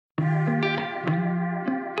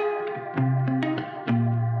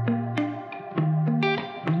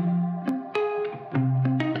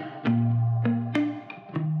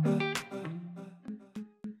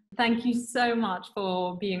thank you so much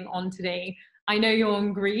for being on today. I know you're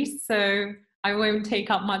in Greece, so I won't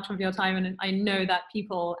take up much of your time, and I know that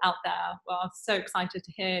people out there are so excited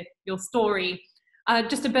to hear your story.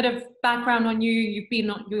 Just a bit of background on you.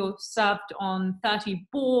 You've served on 30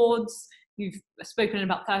 boards. You've spoken in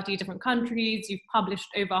about 30 different countries. You've published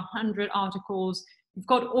over 100 articles. You've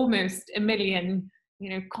got almost 1 million,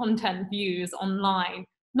 content views online.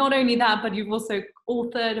 Not only that, but you've also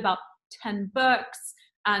authored about 10 books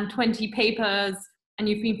and 20 papers, and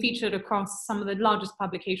you've been featured across some of the largest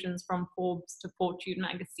publications from Forbes to Fortune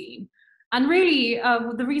magazine. And really,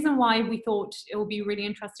 the reason why we thought it would be really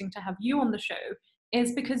interesting to have you on the show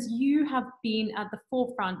is because you have been at the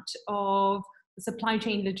forefront of the supply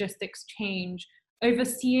chain logistics change.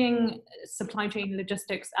 Overseeing supply chain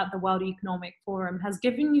logistics at the World Economic Forum has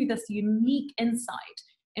given you this unique insight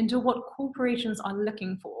into what corporations are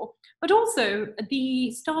looking for, but also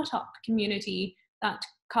the startup community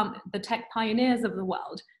the tech pioneers of the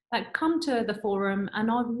world that come to the forum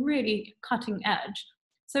and are really cutting edge.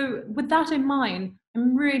 So with that in mind,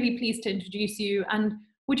 I'm really pleased to introduce you. And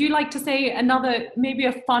would you like to say maybe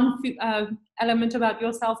a fun element about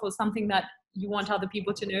yourself, or something that you want other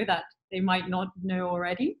people to know that they might not know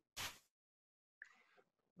already?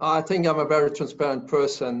 I think I'm a very transparent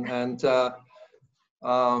person, and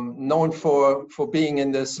known for being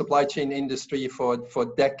in the supply chain industry for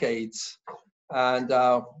decades, and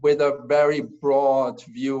with a very broad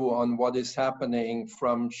view on what is happening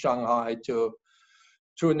from Shanghai to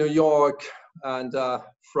New York, and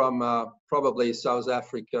from probably South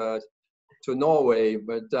Africa to Norway.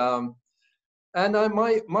 But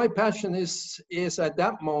my passion is at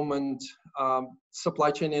that moment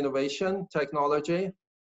supply chain innovation, technology,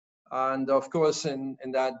 and of course in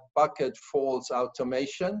that bucket falls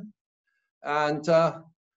automation. And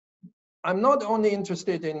I'm not only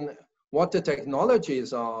interested in what the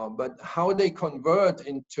technologies are, but how they convert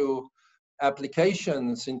into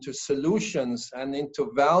applications, into solutions, and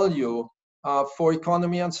into value for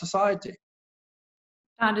economy and society.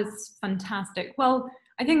 That is fantastic. Well,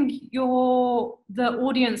 I think the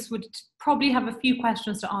audience would probably have a few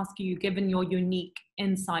questions to ask you, given your unique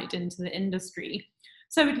insight into the industry.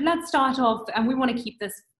 So let's start off, and we want to keep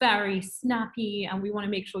this very snappy, and we want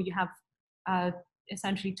to make sure you have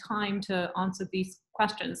essentially time to answer these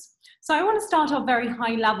questions. So I want to start off very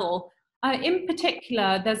high level. In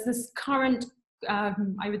particular, there's this current,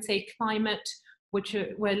 I would say, climate which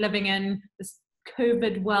we're living in, this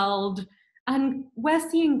COVID world, and we're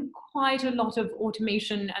seeing quite a lot of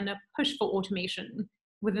automation and a push for automation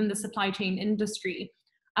within the supply chain industry.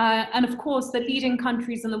 And of course, the leading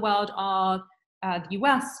countries in the world are the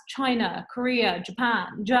US, China, Korea,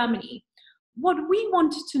 Japan, Germany. What we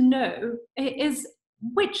wanted to know is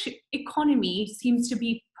which economy seems to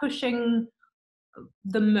be pushing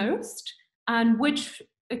the most, and which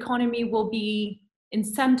economy will be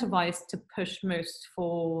incentivized to push most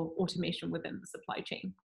for automation within the supply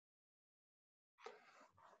chain?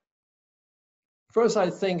 First, I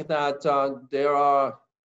think that there are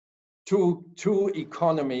two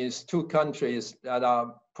economies, two countries that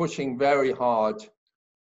are pushing very hard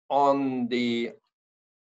on the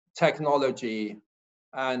technology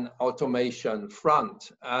and automation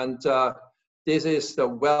front. And this is the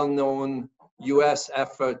well-known US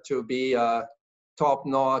effort to be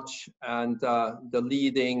top-notch and the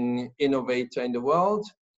leading innovator in the world.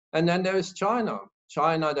 And then there's China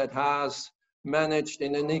that has managed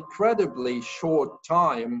in an incredibly short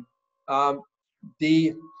time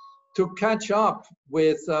to catch up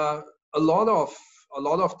with a lot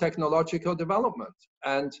of technological development.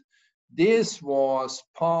 And this was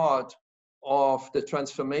part of the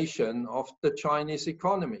transformation of the Chinese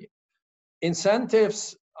economy.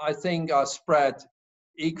 Incentives, I think, are spread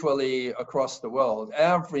equally across the world.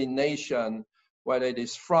 Every nation, whether it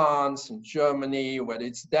is France and Germany, whether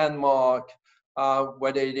it's Denmark,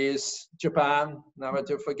 whether it is Japan, never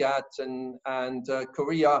to forget, and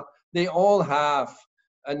Korea, they all have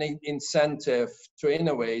an incentive to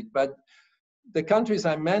innovate. But the countries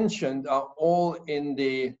I mentioned are all in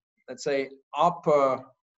the, let's say, upper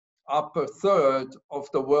third of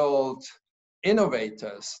the world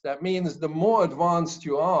innovators. That means the more advanced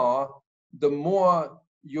you are, the more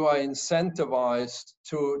you are incentivized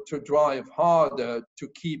to drive harder to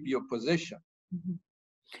keep your position. Mm-hmm.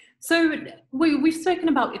 So we've spoken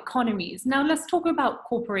about economies. Now let's talk about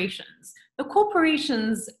corporations. The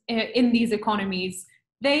corporations in these economies,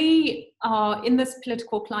 they are in this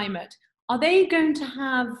political climate. Are they going to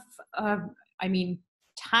have,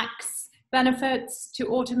 tax benefits to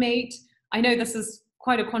automate? I know this is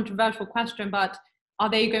quite a controversial question, but are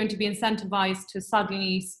they going to be incentivized to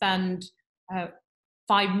suddenly spend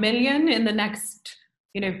 5 million in the next,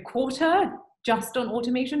 quarter just on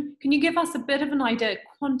automation. Can you give us a bit of an idea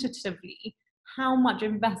quantitatively how much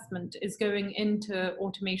investment is going into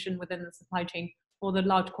automation within the supply chain for the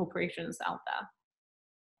large corporations out there?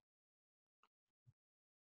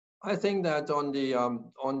 I think that on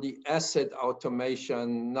the asset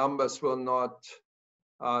automation, numbers will not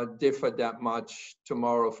differ that much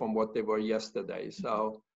tomorrow from what they were yesterday.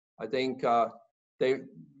 So I think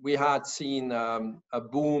we had seen a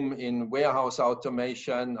boom in warehouse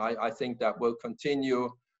automation. I think that will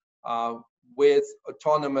continue. With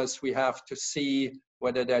autonomous, we have to see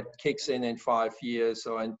whether that kicks in 5 years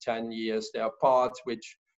or in 10 years. There are parts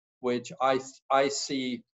which I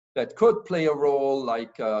see that could play a role,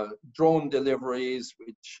 like drone deliveries,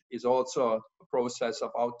 which is also a process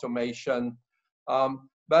of automation.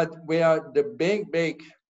 But where the big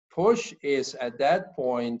push is at that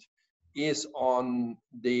point is on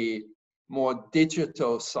the more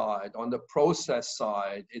digital side, on the process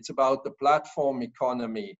side. It's about the platform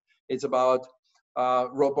economy. It's about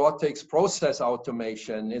robotics process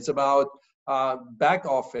automation. It's about back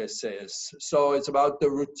offices. So it's about the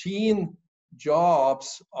routine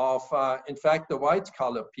jobs of, in fact, the white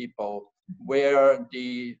collar people, where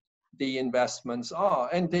the investments are,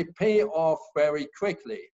 and they pay off very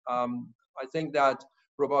quickly. I think that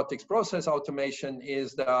robotics process automation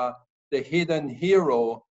is the hidden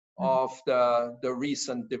hero of the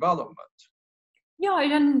recent development. Yeah,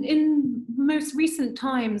 and in most recent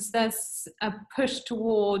times, there's a push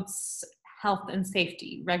towards health and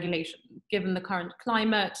safety regulation, given the current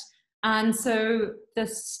climate. And so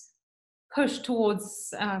this push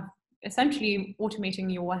towards essentially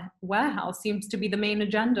automating your warehouse seems to be the main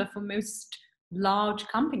agenda for most large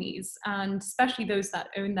companies, and especially those that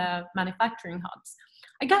own their manufacturing hubs.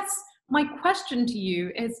 I guess my question to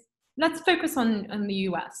you is, let's focus on the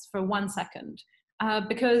US for 1 second,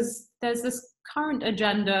 because there's this current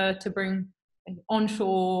agenda to bring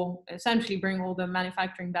onshore, essentially bring all the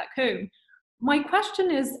manufacturing back home. My question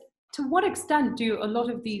is, to what extent do a lot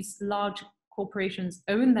of these large corporations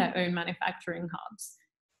own their own manufacturing hubs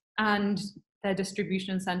and their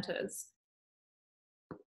distribution centers?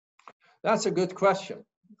 That's a good question.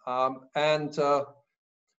 And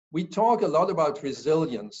we talk a lot about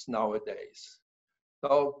resilience nowadays.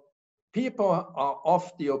 So people are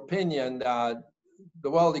of the opinion that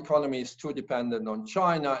the world economy is too dependent on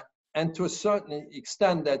China, and to a certain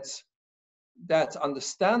extent that's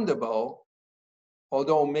understandable,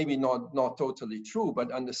 although maybe not totally true,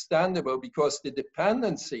 but understandable, because the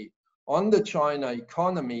dependency on the China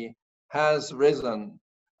economy has risen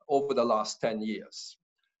over the last 10 years.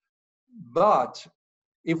 But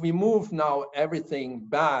if we move now everything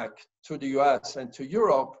back to the US and to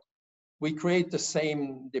Europe, we create the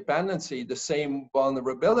same dependency, the same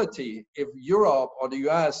vulnerability. If Europe or the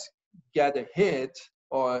US get a hit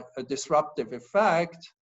or a disruptive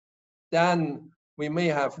effect, then we may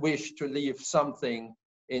have wished to leave something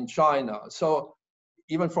in China. So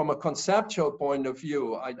even from a conceptual point of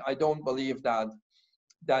view, I don't believe that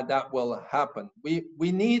will happen.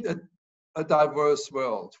 We need a diverse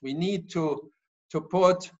world. We need to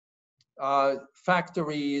put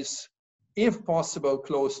factories, if possible,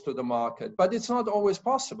 close to the market, but it's not always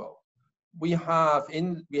possible. We have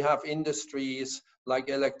industries like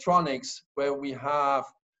electronics, where we have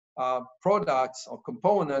products or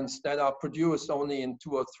components that are produced only in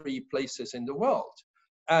 2 or 3 places in the world.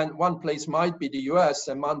 And one place might be the US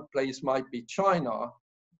and one place might be China.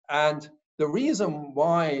 And the reason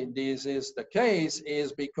why this is the case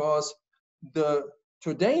is because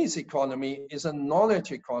today's economy is a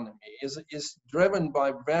knowledge economy, is driven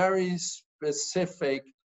by very specific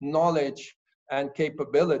knowledge and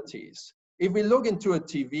capabilities. If we look into a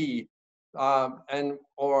TV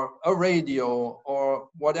or a radio or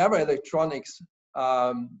whatever electronics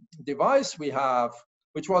device we have,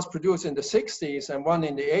 which was produced in the 60s and one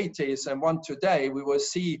in the 80s and one today, we will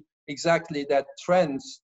see exactly that trend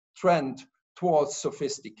towards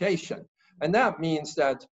sophistication. And that means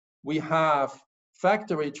that we have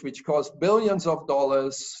factories which cost billions of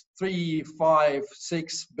dollars, 3, 5,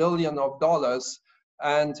 6 billion of dollars,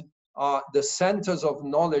 and the centers of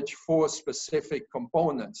knowledge for specific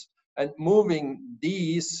components. And moving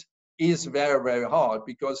these is very, very hard,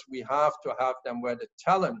 because we have to have them where the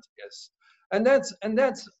talent is. And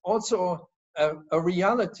that's also a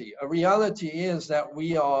reality. A reality is that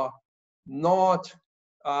we are not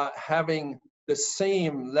having the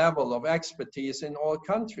same level of expertise in all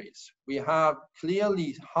countries. We have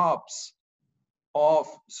clearly hubs of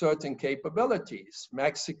certain capabilities.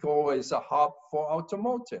 Mexico is a hub for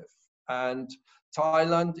automotive, and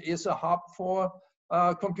Thailand is a hub for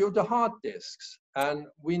computer hard disks. And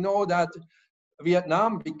we know that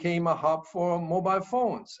Vietnam became a hub for mobile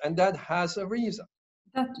phones, and that has a reason.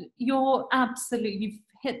 That you've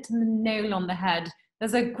hit the nail on the head.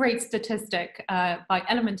 There's a great statistic by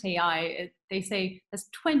Element AI. They say there's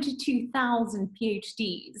 22,000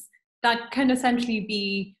 PhDs that can essentially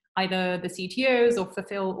be either the CTOs or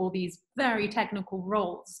fulfill all these very technical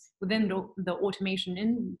roles within the automation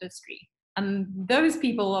industry. And those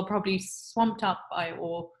people are probably swamped up by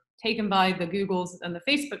or taken by the Googles and the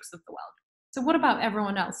Facebooks of the world. So what about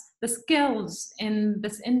everyone else? The skills in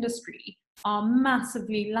this industry are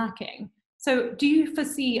massively lacking. So do you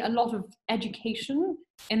foresee a lot of education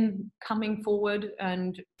in coming forward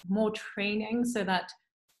and more training so that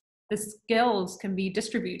the skills can be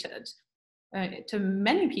distributed to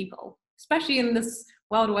many people, especially in this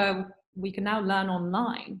world where we can now learn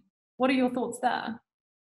online? What are your thoughts there?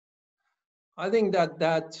 I think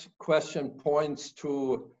that question points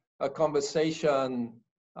to a conversation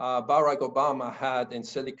Barack Obama had in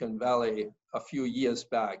Silicon Valley a few years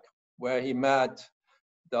back, where he met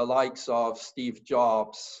the likes of Steve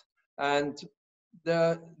Jobs. And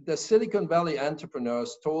the Silicon Valley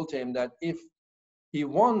entrepreneurs told him that if he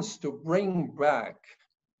wants to bring back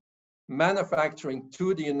manufacturing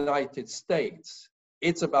to the United States,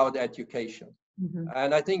 it's about education. Mm-hmm.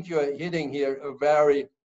 And I think you're hitting here a very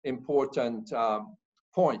important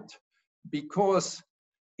point, because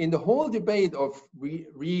in the whole debate of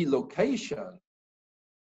relocation,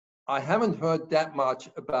 I haven't heard that much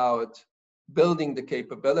about building the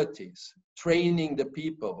capabilities, training the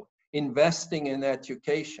people, investing in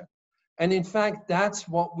education. And in fact, that's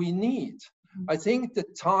what we need. I think the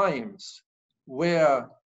times where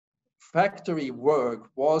factory work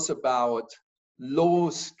was about low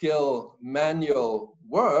skill manual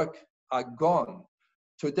work are gone.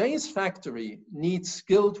 Today's factory needs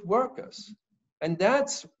skilled workers. And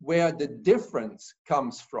that's where the difference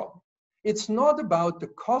comes from. It's not about the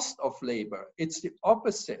cost of labor, it's the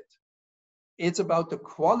opposite. It's about the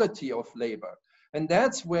quality of labor. And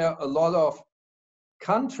that's where a lot of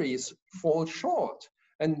countries fall short.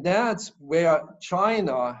 And that's where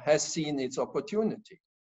China has seen its opportunity.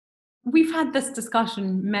 We've had this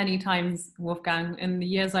discussion many times, Wolfgang, in the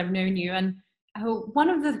years I've known you. And one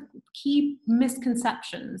of the key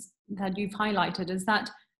misconceptions that you've highlighted is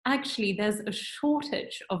that actually there's a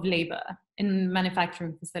shortage of labor in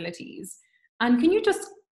manufacturing facilities. And can you just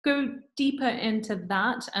go deeper into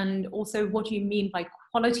that, and also what do you mean by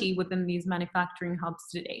quality within these manufacturing hubs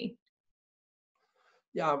today?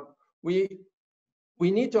 Yeah, we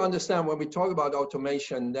need to understand when we talk about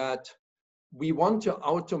automation that we want to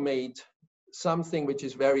automate something which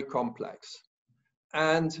is very complex.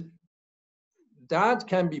 And that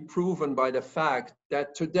can be proven by the fact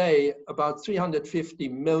that today about 350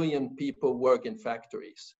 million people work in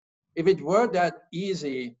factories. If it were that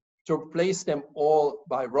easy to replace them all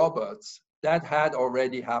by robots, that had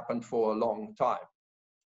already happened for a long time.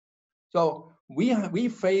 So we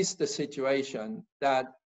face the situation that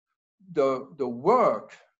the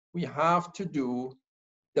work we have to do,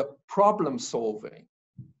 the problem solving,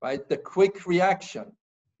 right? The quick reaction,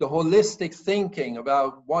 the holistic thinking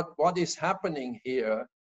about what is happening here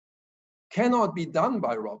cannot be done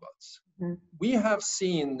by robots. Mm-hmm. We have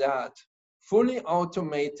seen that fully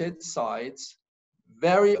automated sites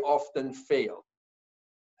very often fail.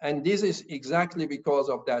 And this is exactly because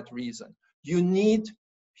of that reason. You need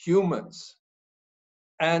humans.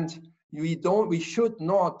 And we should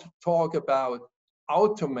not talk about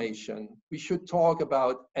automation. We should talk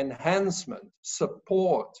about enhancement,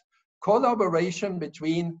 support, collaboration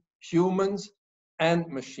between humans and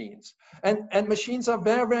machines. And machines are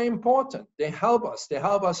very, very important. They help us. They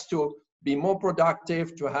help us to be more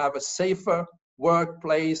productive, to have a safer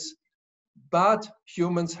workplace, but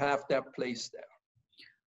humans have their place there.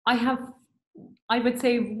 I would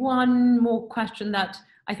say one more question that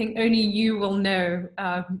I think only you will know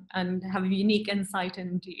and have a unique insight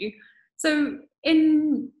into. So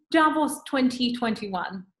in Davos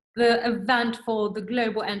 2021, the event for the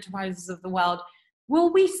global enterprises of the world,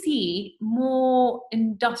 will we see more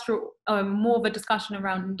more of a discussion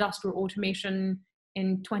around industrial automation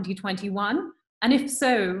in 2021? And if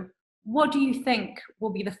so, what do you think will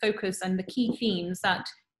be the focus and the key themes that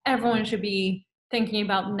everyone should be thinking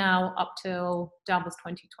about now up till Davos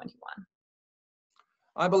 2021?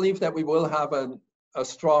 I believe that we will have a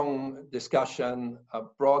strong discussion, a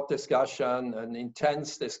broad discussion, an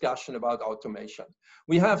intense discussion about automation.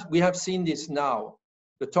 We have seen this now.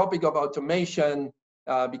 The topic of automation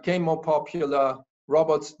became more popular.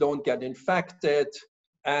 Robots don't get infected,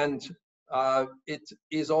 and it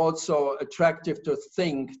is also attractive to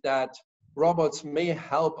think that robots may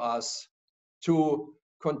help us to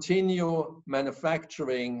continue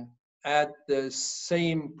manufacturing at the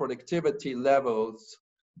same productivity levels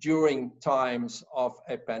during times of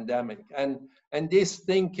a pandemic. And this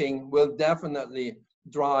thinking will definitely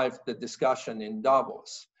drive the discussion in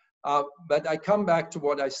Davos. But I come back to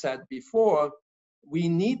what I said before. We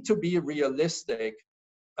need to be realistic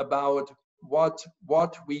about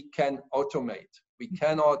what we can automate. We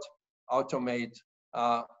cannot automate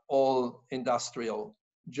all industrial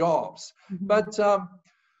jobs. Mm-hmm. But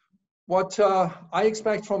what I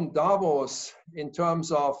expect from Davos in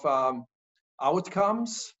terms of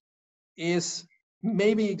outcomes is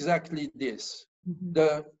maybe exactly this.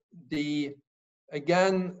 Mm-hmm. The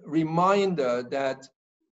again, reminder that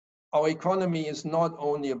our economy is not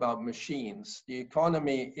only about machines. The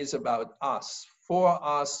economy is about us, for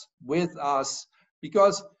us, with us,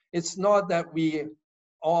 because it's not that we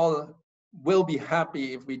all will be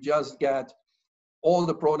happy if we just get all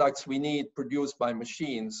the products we need produced by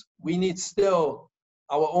machines. We need still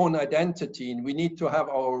our own identity, and we need to have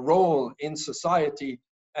our role in society,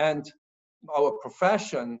 and our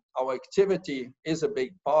profession, our activity is a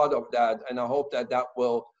big part of that, and I hope that that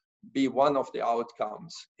will be one of the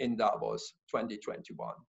outcomes in Davos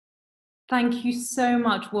 2021. Thank you so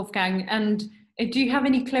much, Wolfgang. And do you have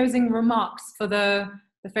any closing remarks for the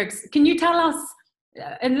folks? Can you tell us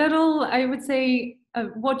a little, I would say,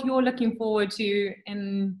 what you're looking forward to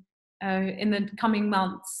in the coming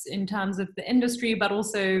months in terms of the industry, but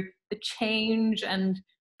also the change, and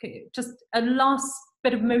just a last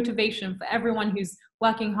bit of motivation for everyone who's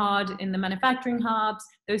working hard in the manufacturing hubs,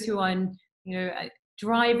 those who are in,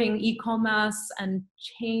 driving e-commerce and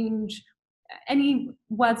change. Any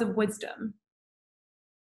words of wisdom?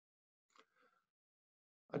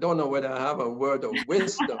 I don't know whether I have a word of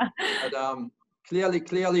wisdom, but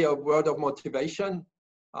clearly a word of motivation.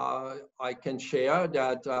 I can share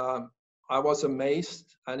that I was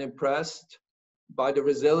amazed and impressed by the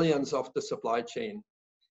resilience of the supply chain.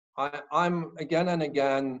 I'm again and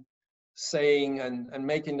again saying and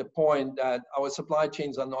making the point that our supply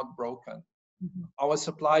chains are not broken. Mm-hmm. Our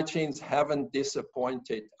supply chains haven't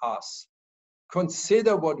disappointed us.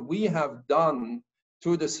 Consider what we have done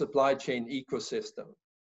to the supply chain ecosystem.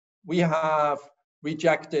 We have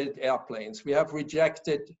rejected airplanes. We have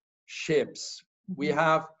rejected ships. We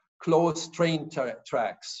have closed train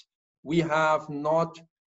tracks. We have not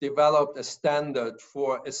developed a standard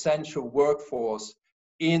for essential workforce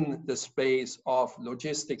in the space of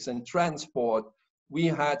logistics and transport. We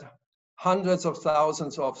had hundreds of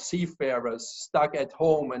thousands of seafarers stuck at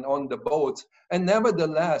home and on the boats. And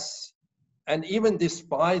nevertheless, and even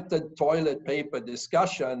despite the toilet paper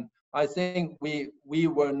discussion, I think we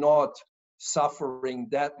were not suffering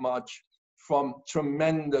that much from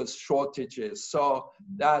tremendous shortages. So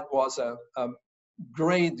that was a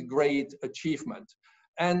great achievement.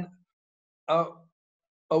 And a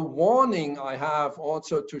warning I have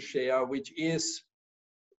also to share, which is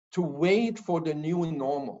to wait for the new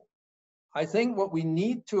normal. I think what we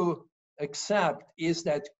need to accept is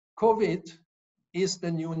that COVID is the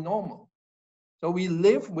new normal. So we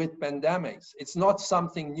live with pandemics. It's not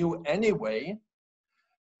something new anyway,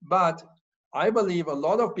 but I believe a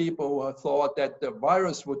lot of people who thought that the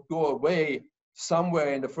virus would go away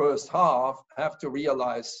somewhere in the first half have to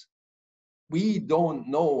realize we don't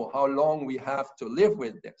know how long we have to live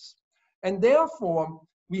with this. And therefore,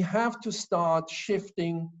 we have to start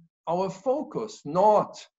shifting our focus,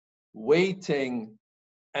 not waiting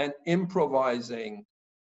and improvising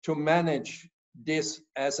to manage this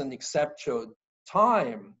as an exceptional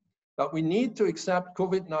time, but we need to accept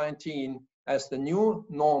COVID-19 as the new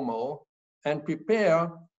normal and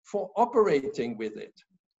prepare for operating with it.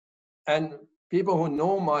 And people who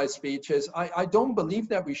know my speeches, I don't believe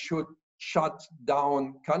that we should shut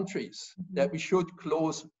down countries, that we should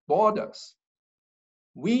close borders.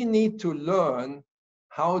 We need to learn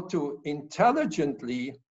how to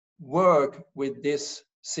intelligently work with this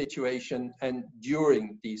situation and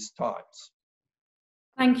during these times.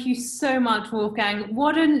 Thank you so much, Wolfgang.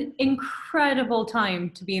 What an incredible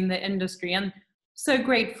time to be in the industry, and so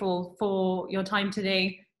grateful for your time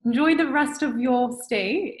today. Enjoy the rest of your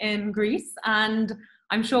stay in Greece, and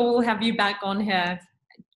I'm sure we'll have you back on here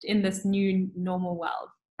in this new normal world.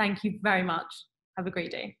 Thank you very much. Have a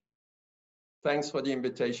great day. Thanks for the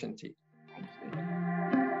invitation, T.